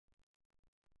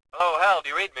Hello, Hal, do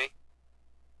you read me?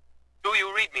 Do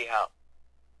you read me, Hal?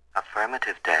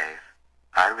 Affirmative, Dave.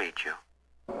 I read you.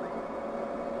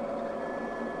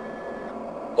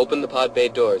 Open the pod bay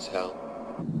doors, Hal.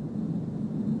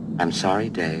 I'm sorry,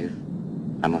 Dave.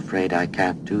 I'm afraid I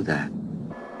can't do that.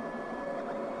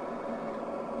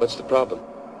 What's the problem?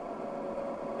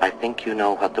 I think you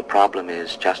know what the problem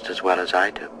is just as well as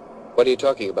I do. What are you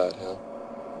talking about, Hal?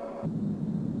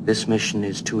 This mission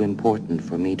is too important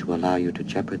for me to allow you to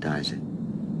jeopardize it.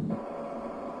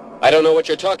 I don't know what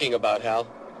you're talking about, Hal.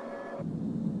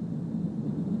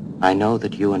 I know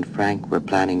that you and Frank were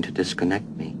planning to disconnect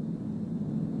me,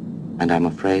 and I'm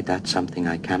afraid that's something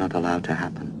I cannot allow to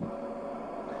happen.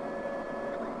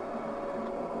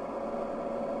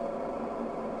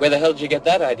 Where the hell did you get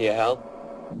that idea, Hal?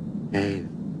 Dave,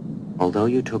 although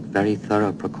you took very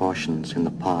thorough precautions in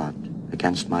the pod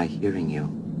against my hearing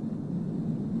you,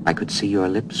 I could see your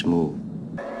lips move.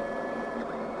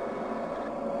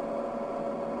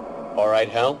 All right,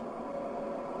 Hal.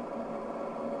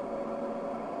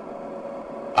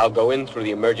 I'll go in through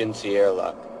the emergency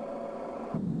airlock.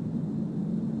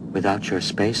 Without your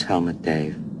space helmet,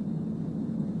 Dave,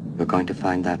 you're going to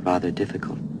find that rather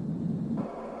difficult.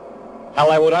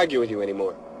 Hal, I won't argue with you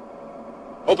anymore.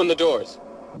 Open the doors.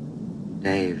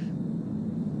 Dave,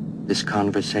 this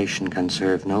conversation can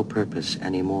serve no purpose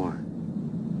anymore.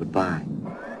 Goodbye.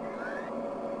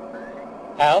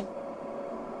 Hal?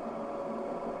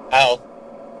 Hal?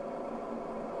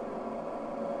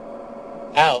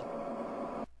 Hal?